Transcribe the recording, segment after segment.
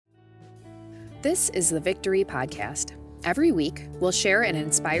This is the Victory Podcast. Every week, we'll share an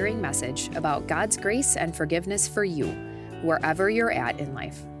inspiring message about God's grace and forgiveness for you, wherever you're at in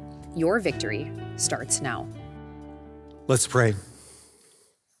life. Your victory starts now. Let's pray.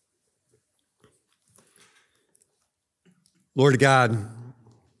 Lord God,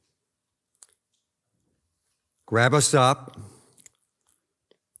 grab us up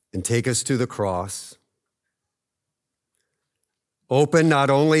and take us to the cross. Open not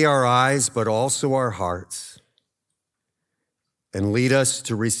only our eyes, but also our hearts, and lead us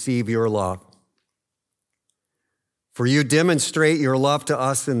to receive your love. For you demonstrate your love to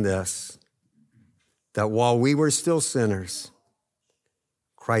us in this, that while we were still sinners,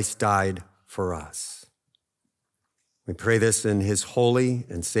 Christ died for us. We pray this in his holy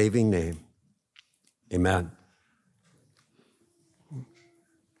and saving name. Amen.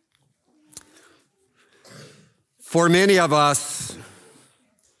 For many of us,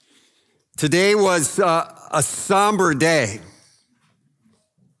 today was a somber day.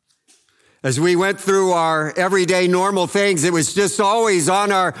 As we went through our everyday normal things, it was just always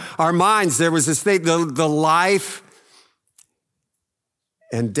on our minds. There was this thing, the life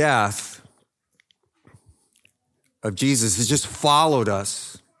and death of Jesus. It just followed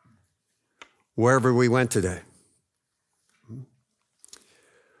us wherever we went today.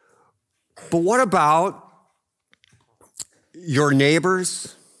 But what about your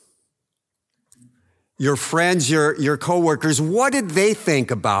neighbors, your friends, your coworkers? What did they think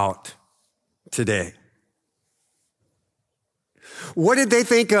about today? What did they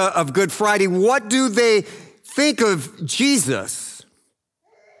think of Good Friday? What do they think of Jesus?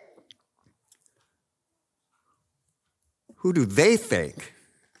 Who do they think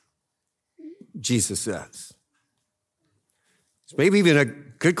Jesus is? It's maybe even a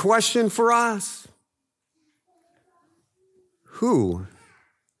good question for us. Who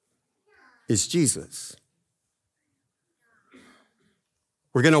is Jesus?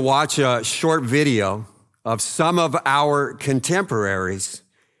 We're going to watch a short video of some of our contemporaries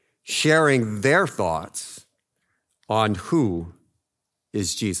sharing their thoughts on who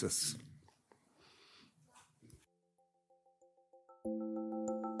is Jesus.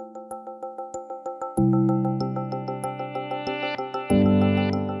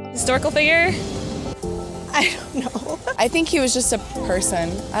 Historical figure? I don't know. I think he was just a person.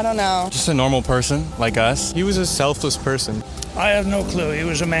 I don't know. Just a normal person like us. He was a selfless person. I have no clue. He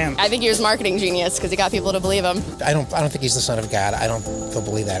was a man. I think he was a marketing genius because he got people to believe him. I don't think he's the son of God. I don't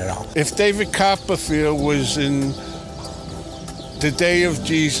believe that at all. If David Copperfield was in the day of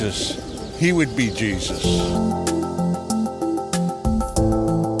Jesus, he would be Jesus.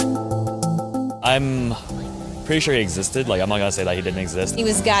 I'm pretty sure he existed. I'm not gonna say that he didn't exist. He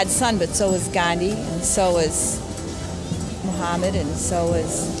was God's son, but so was Gandhi, and so was Muhammad, and so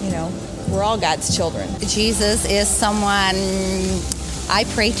was, we're all God's children. Jesus is someone I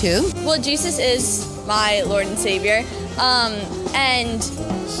pray to. Well, Jesus is my Lord and Savior, and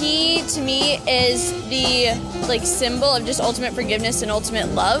he, to me, is the symbol of just ultimate forgiveness and ultimate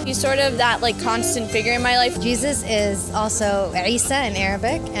love. He's sort of that constant figure in my life. Jesus is also Isa in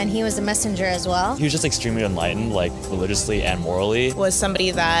Arabic, and he was a messenger as well. He was just extremely enlightened, religiously and morally. Was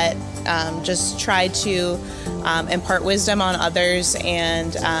somebody that just tried to impart wisdom on others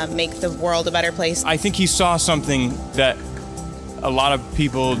and make the world a better place. I think he saw something that a lot of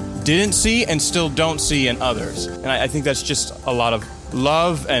people didn't see and still don't see in others. And I think that's just a lot of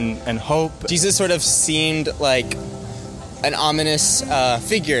love and hope. Jesus sort of seemed like an ominous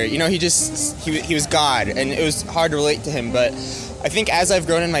figure. He was God, and it was hard to relate to him. But I think as I've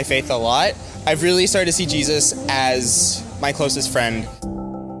grown in my faith a lot, I've really started to see Jesus as my closest friend.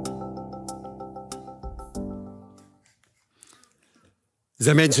 As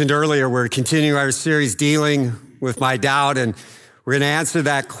I mentioned earlier, we're continuing our series dealing with my doubt, and we're going to answer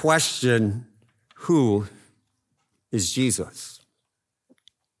that question, who is Jesus?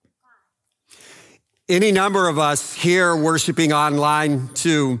 Any number of us here worshiping online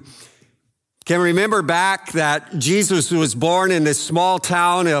too can remember back that Jesus was born in this small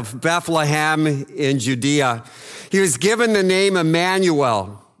town of Bethlehem in Judea. He was given the name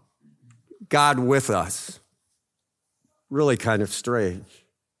Emmanuel, God with us. Really kind of strange.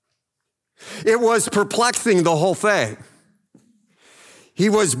 It was perplexing, the whole thing. He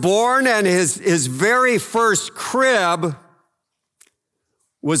was born, and his very first crib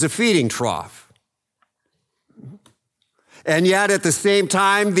was a feeding trough. And yet, at the same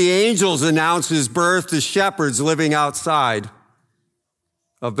time, the angels announced his birth to shepherds living outside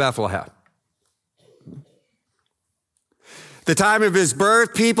of Bethlehem. The time of his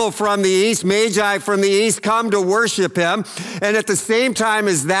birth, people from the east, Magi from the east, come to worship him. And at the same time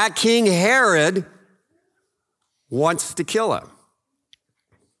as that, King Herod wants to kill him.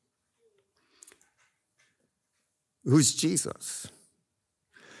 Who's Jesus?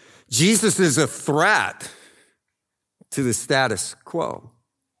 Jesus is a threat to the status quo.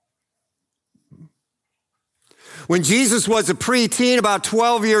 When Jesus was a preteen, about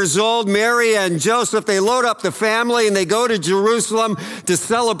 12 years old, Mary and Joseph, they load up the family and they go to Jerusalem to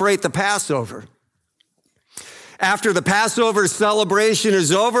celebrate the Passover. After the Passover celebration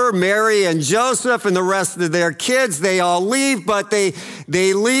is over, Mary and Joseph and the rest of their kids, they all leave, but they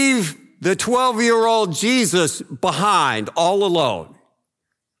leave the 12-year-old Jesus behind, all alone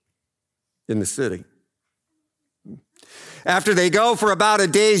in the city. After they go for about a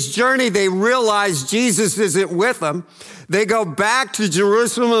day's journey, they realize Jesus isn't with them. They go back to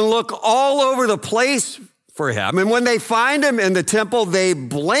Jerusalem and look all over the place for him. And when they find him in the temple, they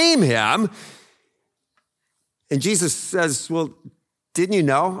blame him. And Jesus says, well, didn't you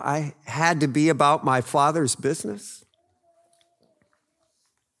know I had to be about my Father's business?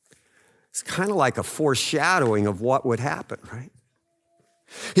 It's kind of like a foreshadowing of what would happen, right?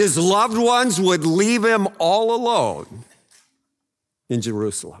 His loved ones would leave him all alone in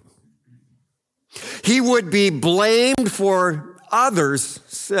Jerusalem. He would be blamed for others'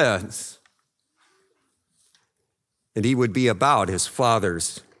 sins. And he would be about his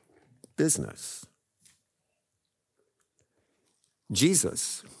Father's business.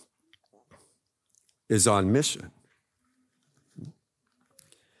 Jesus is on mission.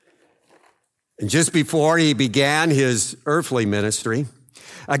 And just before he began his earthly ministry,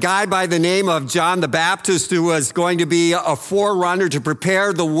 a guy by the name of John the Baptist, who was going to be a forerunner to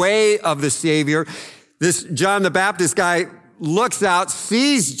prepare the way of the Savior, this John the Baptist guy looks out,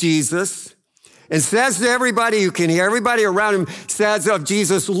 sees Jesus, and says to everybody who can hear, everybody around him says of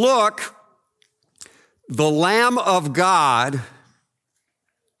Jesus, look, the Lamb of God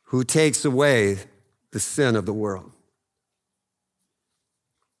who takes away the sin of the world.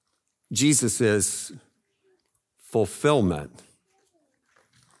 Jesus is fulfillment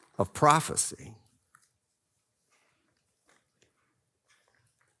of prophecy.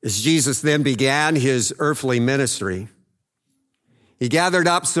 As Jesus then began his earthly ministry, he gathered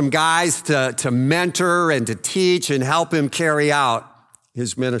up some guys to mentor and to teach and help him carry out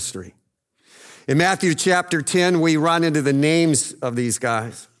his ministry. In Matthew chapter 10, we run into the names of these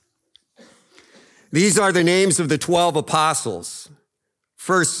guys. These are the names of the 12 apostles.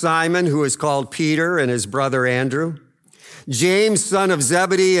 First, Simon, who is called Peter, and his brother Andrew. James, son of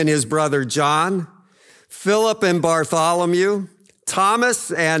Zebedee, and his brother John. Philip and Bartholomew.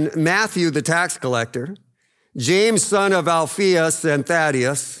 Thomas and Matthew, the tax collector. James, son of Alphaeus and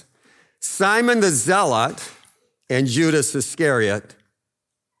Thaddeus. Simon the Zealot, and Judas Iscariot,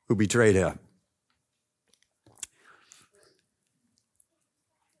 who betrayed him.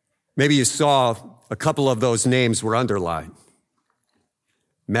 Maybe you saw a couple of those names were underlined.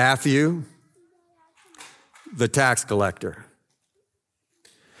 Matthew, the tax collector.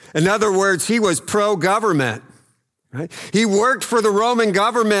 In other words, he was pro-government. Right? He worked for the Roman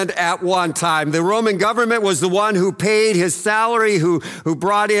government at one time. The Roman government was the one who paid his salary, who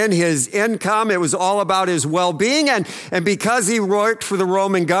brought in his income. It was all about his well-being. And because he worked for the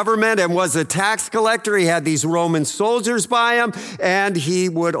Roman government and was a tax collector, he had these Roman soldiers by him. And he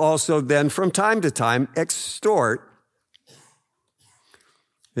would also then, from time to time, extort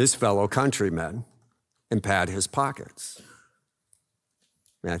his fellow countrymen and pad his pockets.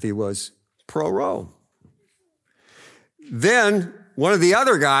 Matthew was pro-Rome. Then one of the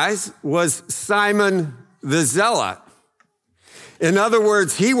other guys was Simon the Zealot. In other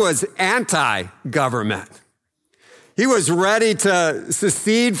words, he was anti-government. He was ready to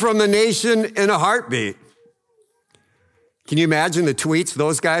secede from the nation in a heartbeat. Can you imagine the tweets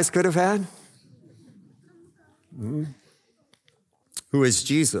those guys could have had? Who is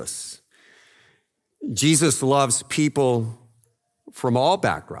Jesus? Jesus loves people from all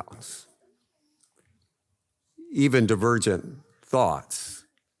backgrounds, even divergent thoughts.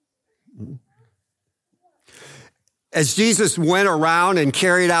 As Jesus went around and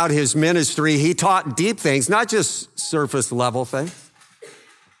carried out his ministry, he taught deep things, not just surface level things.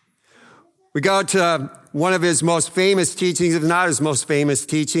 We go to one of his most famous teachings, if not his most famous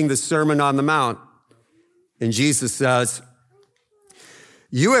teaching, the Sermon on the Mount. And Jesus says,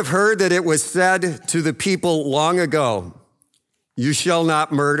 "You have heard that it was said to the people long ago, 'You shall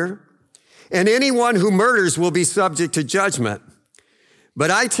not murder, and anyone who murders will be subject to judgment.' But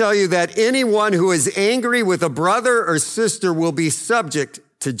I tell you that anyone who is angry with a brother or sister will be subject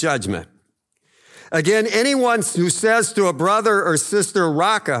to judgment. Again, anyone who says to a brother or sister,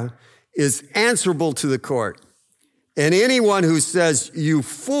 Raka, is answerable to the court. And anyone who says, you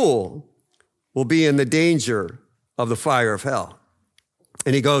fool, will be in the danger of the fire of hell.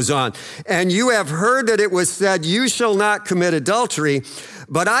 And he goes on, and you have heard that it was said, you shall not commit adultery.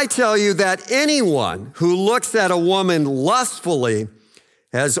 But I tell you that anyone who looks at a woman lustfully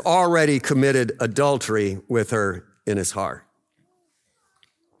has already committed adultery with her in his heart.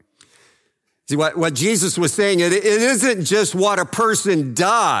 See, what Jesus was saying, it isn't just what a person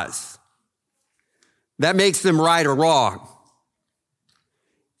does that makes them right or wrong.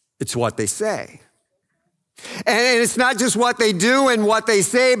 It's what they say. And it's not just what they do and what they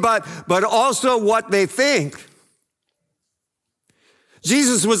say, but also what they think.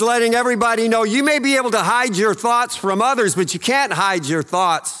 Jesus was letting everybody know, you may be able to hide your thoughts from others, but you can't hide your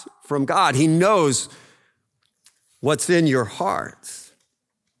thoughts from God. He knows what's in your hearts.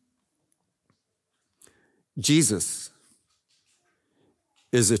 Jesus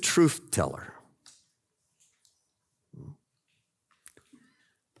is a truth teller.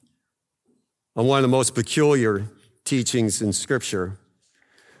 On one of the most peculiar teachings in Scripture,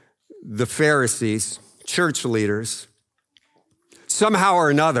 the Pharisees, church leaders, somehow or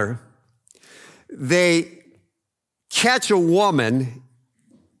another, they catch a woman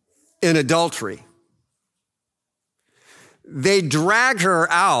in adultery. They drag her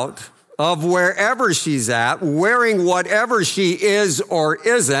out of wherever she's at, wearing whatever she is or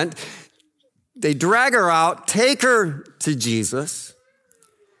isn't. They drag her out, take her to Jesus,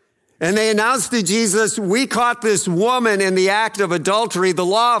 and they announce to Jesus, we caught this woman in the act of adultery. The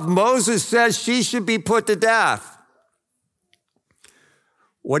law of Moses says she should be put to death.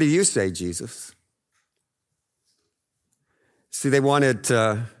 What do you say, Jesus? See, they wanted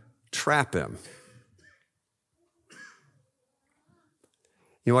to trap him.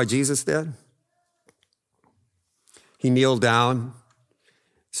 You know what Jesus did? He kneeled down,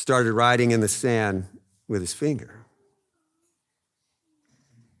 started writing in the sand with his finger.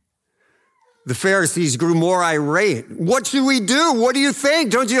 The Pharisees grew more irate. What should we do? What do you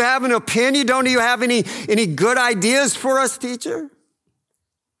think? Don't you have an opinion? Don't you have any good ideas for us, teacher?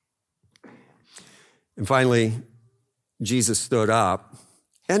 And finally, Jesus stood up,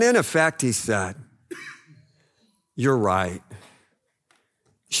 and in effect, he said, you're right.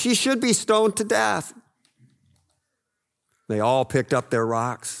 She should be stoned to death. They all picked up their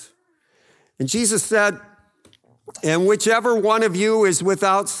rocks. And Jesus said, and whichever one of you is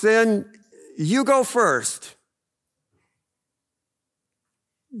without sin, you go first.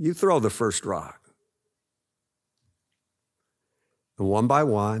 You throw the first rock. And one by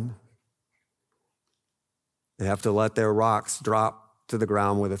one, they have to let their rocks drop to the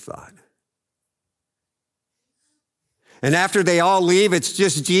ground with a thud. And after they all leave, it's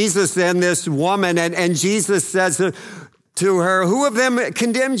just Jesus and this woman. And Jesus says to her, who of them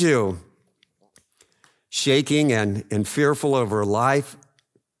condemned you? Shaking and fearful of her life,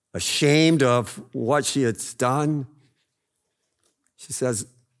 ashamed of what she had done. She says,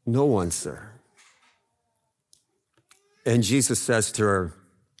 no one, sir. And Jesus says to her,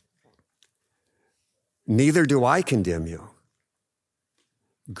 neither do I condemn you.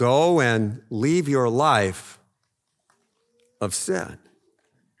 Go and leave your life of sin.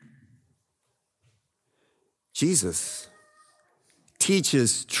 Jesus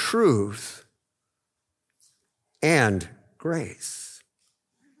teaches truth and grace.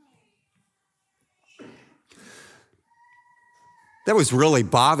 That was really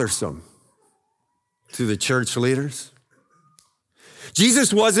bothersome to the church leaders.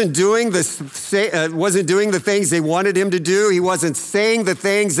 Jesus wasn't doing the things they wanted him to do. He wasn't saying the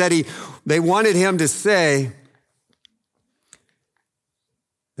things that they wanted him to say.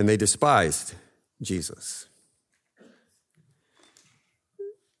 And they despised Jesus.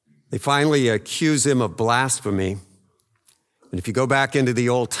 They finally accuse him of blasphemy. And if you go back into the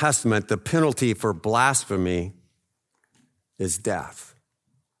Old Testament, the penalty for blasphemy is death.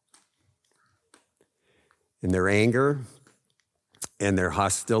 And their anger and their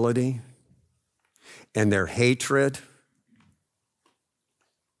hostility and their hatred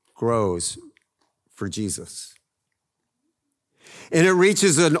grows for Jesus. And it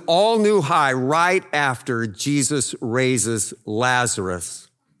reaches an all-new high right after Jesus raises Lazarus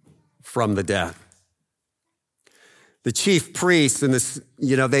from the dead. The chief priests and this,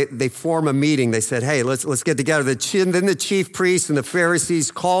 they form a meeting. They said, hey, let's get together. Then the chief priests and the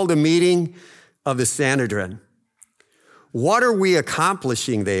Pharisees called a meeting of the Sanhedrin. What are we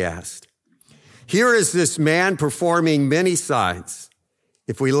accomplishing? They asked. Here is this man performing many signs.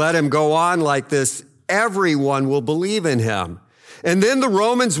 If we let him go on like this, everyone will believe in him. And then the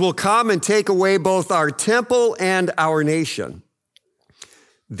Romans will come and take away both our temple and our nation.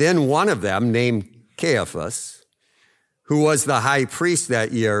 Then one of them, named Caiaphas, who was the high priest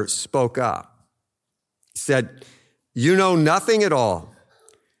that year, spoke up. He said, "You know nothing at all.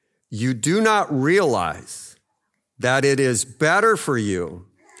 You do not realize that it is better for you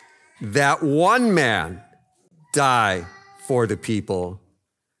that one man die for the people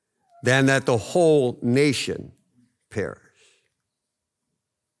than that the whole nation perish."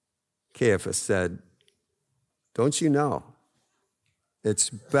 Caiaphas said, "Don't you know it's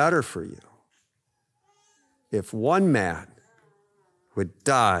better for you if one man would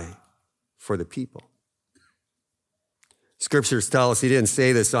die for the people?" Scriptures tell us he didn't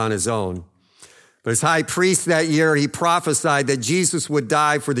say this on his own, but as high priest that year, he prophesied that Jesus would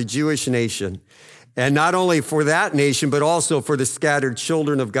die for the Jewish nation, and not only for that nation, but also for the scattered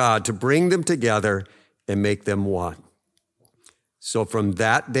children of God, to bring them together and make them one. So from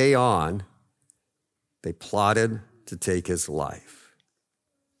that day on, they plotted to take his life.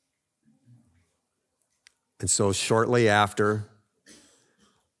 And so shortly after,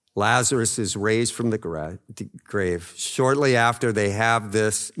 Lazarus is raised from the grave. Shortly after they have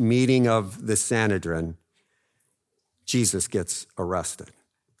this meeting of the Sanhedrin, Jesus gets arrested.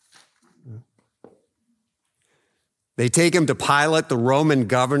 They take him to Pilate, the Roman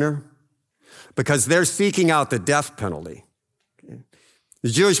governor, because they're seeking out the death penalty. The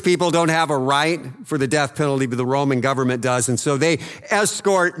Jewish people don't have a right for the death penalty, but the Roman government does. And so they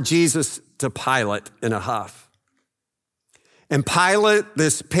escort Jesus to Pilate in a huff. And Pilate,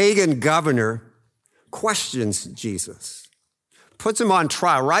 this pagan governor, questions Jesus, puts him on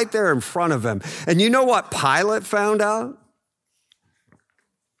trial right there in front of him. And you know what Pilate found out?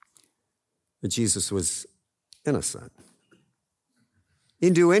 That Jesus was innocent. He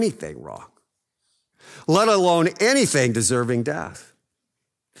didn't do anything wrong, let alone anything deserving death.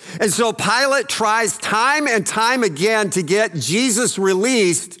 And so Pilate tries time and time again to get Jesus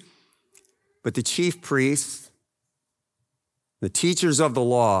released, but the chief priests, the teachers of the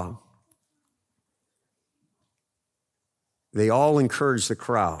law, they all encourage the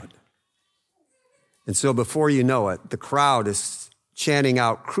crowd. And so before you know it, the crowd is chanting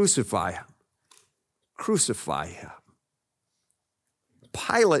out, "Crucify him, crucify him."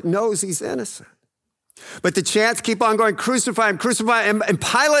 Pilate knows he's innocent. But the chants keep on going, "Crucify him, crucify him." And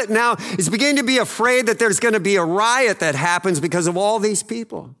Pilate now is beginning to be afraid that there's going to be a riot that happens because of all these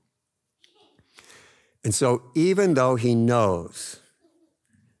people. And so even though he knows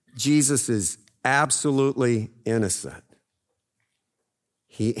Jesus is absolutely innocent,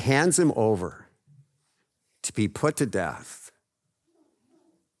 he hands him over to be put to death,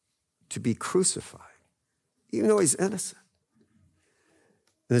 to be crucified, even though he's innocent.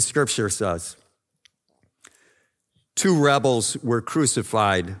 And the scripture says, 2 rebels were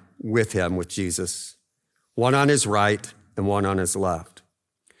crucified with him, with Jesus, one on his right and one on his left.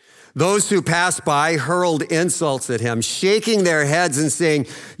 Those who passed by hurled insults at him, shaking their heads and saying,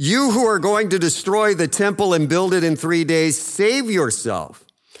 "You who are going to destroy the temple and build it in 3 days, save yourself.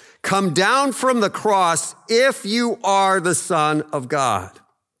 Come down from the cross if you are the Son of God."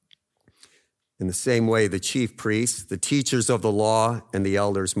 In the same way, the chief priests, the teachers of the law, and the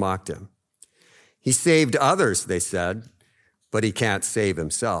elders mocked him. "He saved others," they said, "but he can't save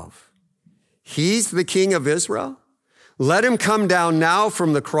himself. He's the King of Israel? Let him come down now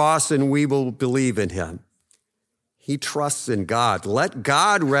from the cross and we will believe in him. He trusts in God. Let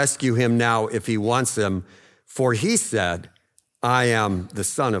God rescue him now if he wants him, for he said, 'I am the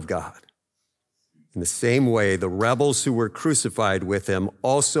Son of God.'" In the same way, the rebels who were crucified with him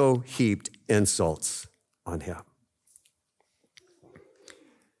also heaped insults on him.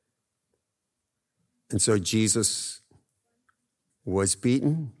 And so Jesus was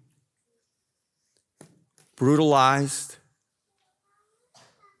beaten, brutalized,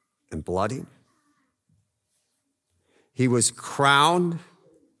 and bloodied. He was crowned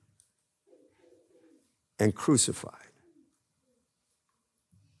and crucified.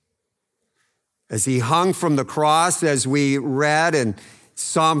 As he hung from the cross, as we read in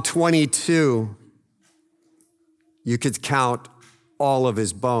Psalm 22, you could count all of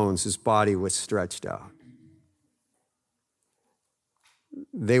his bones. His body was stretched out.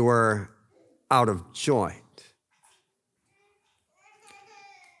 They were out of joint.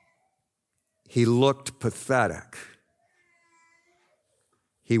 He looked pathetic.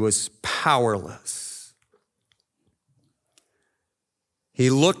 He was powerless. He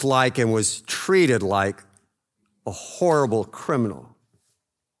looked like and was treated like a horrible criminal.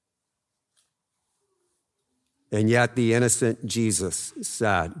 And yet the innocent Jesus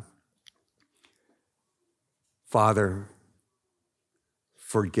said, "Father,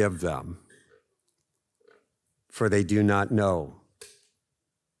 forgive them, for they do not know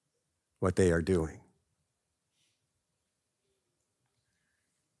what they are doing.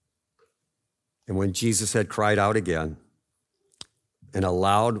 And when Jesus had cried out again in a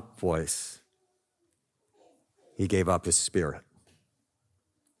loud voice, he gave up his spirit.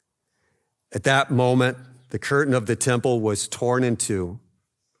 At that moment, the curtain of the temple was torn in two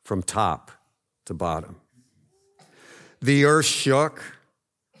from top to bottom. The earth shook,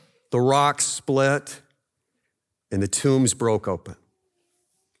 the rocks split, and the tombs broke open.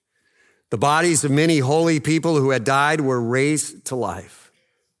 The bodies of many holy people who had died were raised to life.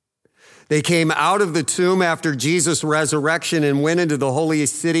 They came out of the tomb after Jesus' resurrection and went into the holy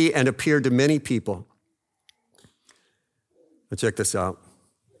city and appeared to many people. Now check this out.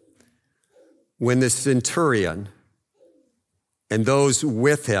 When the centurion and those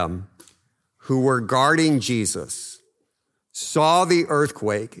with him who were guarding Jesus saw the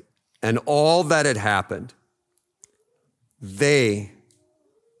earthquake and all that had happened, they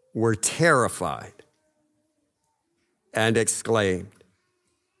were terrified and exclaimed,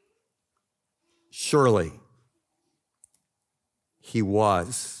 "Surely he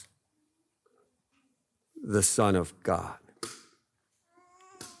was the Son of God."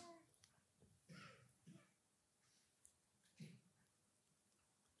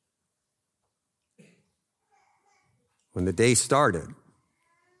 When the day started,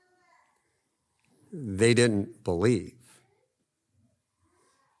 they didn't believe.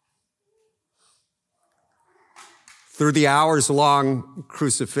 Through the hours-long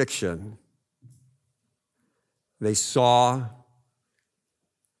crucifixion, they saw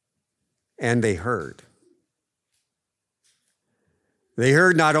and they heard. They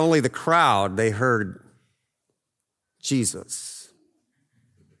heard not only the crowd, they heard Jesus.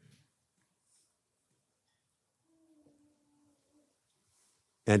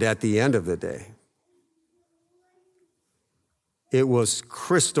 And at the end of the day, it was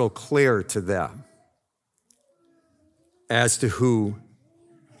crystal clear to them as to who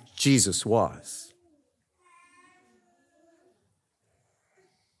Jesus was.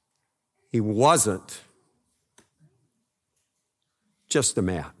 He wasn't just a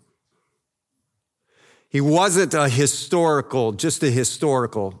man. He wasn't just a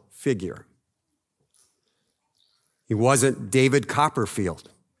historical figure. He wasn't David Copperfield.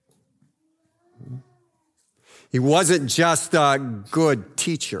 He wasn't just a good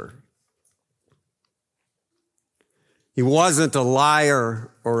teacher. He wasn't a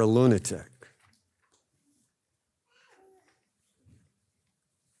liar or a lunatic.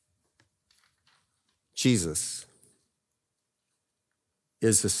 Jesus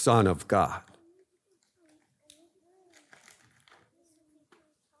is the Son of God.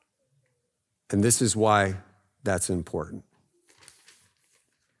 And this is why that's important.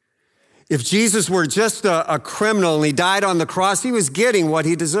 If Jesus were just a criminal and he died on the cross, he was getting what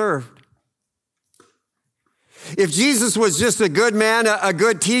he deserved. If Jesus was just a good man, a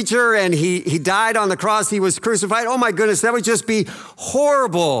good teacher, and he died on the cross, he was crucified, oh my goodness, that would just be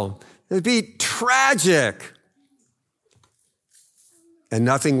horrible. It'd be tragic. And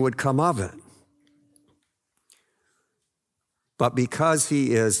nothing would come of it. But because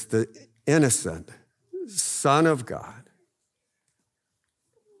he is the innocent Son of God,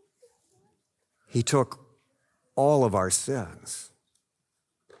 he took all of our sins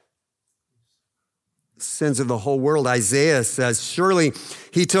of the whole world. Isaiah says, surely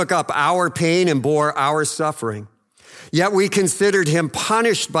he took up our pain and bore our suffering. Yet we considered him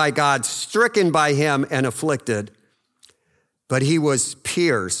punished by God, stricken by him and afflicted. But he was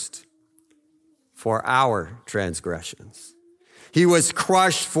pierced for our transgressions. He was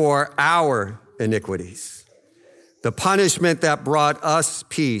crushed for our iniquities. The punishment that brought us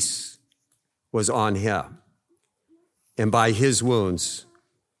peace was on him, and by his wounds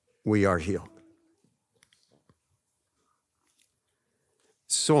we are healed.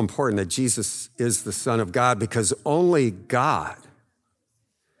 It's so important that Jesus is the Son of God because only God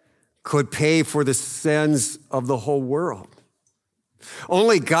could pay for the sins of the whole world.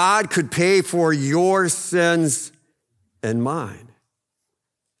 Only God could pay for your sins and mine.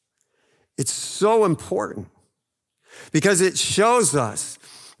 It's so important because it shows us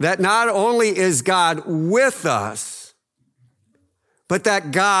that not only is God with us, but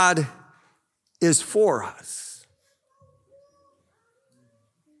that God is for us.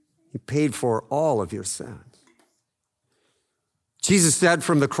 He paid for all of your sins. Jesus said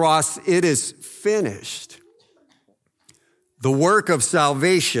from the cross, "It is finished." The work of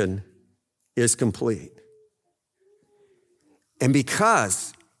salvation is complete. And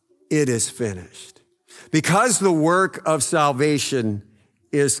because it is finished, because the work of salvation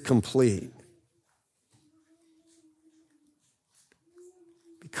is complete.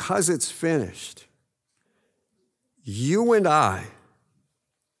 Because it's finished, you and I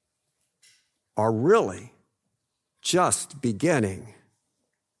are really just beginning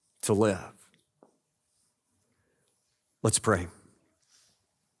to live. Let's pray.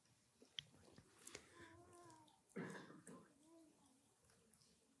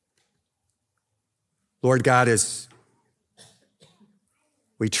 Lord God, as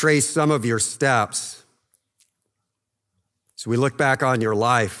we trace some of your steps, as we look back on your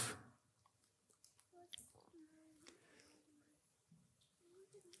life,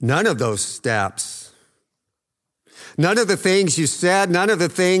 none of those steps, none of the things you said, none of the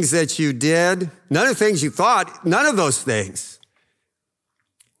things that you did, none of the things you thought, none of those things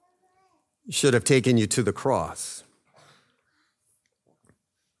should have taken you to the cross.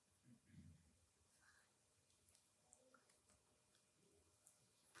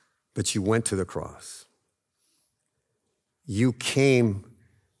 But you went to the cross. You came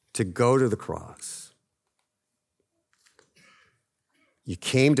to go to the cross. You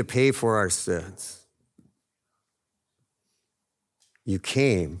came to pay for our sins. You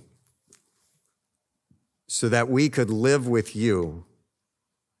came so that we could live with you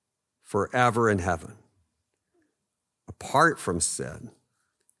forever in heaven, apart from sin,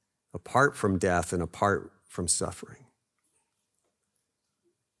 apart from death, and apart from suffering.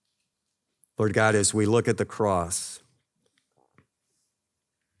 Lord God, as we look at the cross,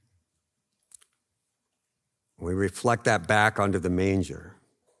 we reflect that back onto the manger.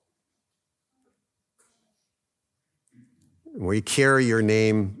 We carry your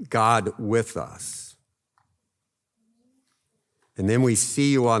name, God, with us. And then we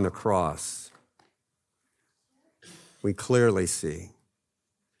see you on the cross. We clearly see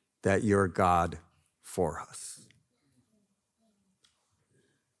that you're God for us.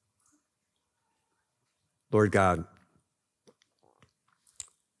 Lord God,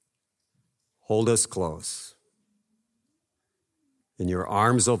 hold us close in your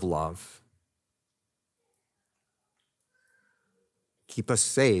arms of love. Keep us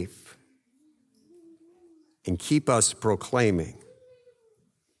safe and keep us proclaiming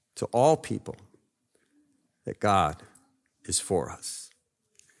to all people that God is for us.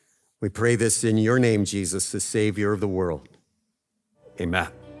 We pray this in your name, Jesus, the Savior of the world. Amen.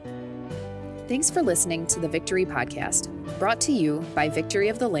 Thanks for listening to the Victory Podcast, brought to you by Victory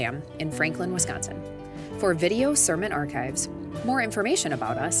of the Lamb in Franklin, Wisconsin. For video sermon archives, more information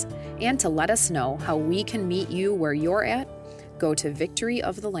about us, and to let us know how we can meet you where you're at, go to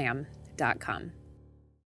victoryofthelamb.com.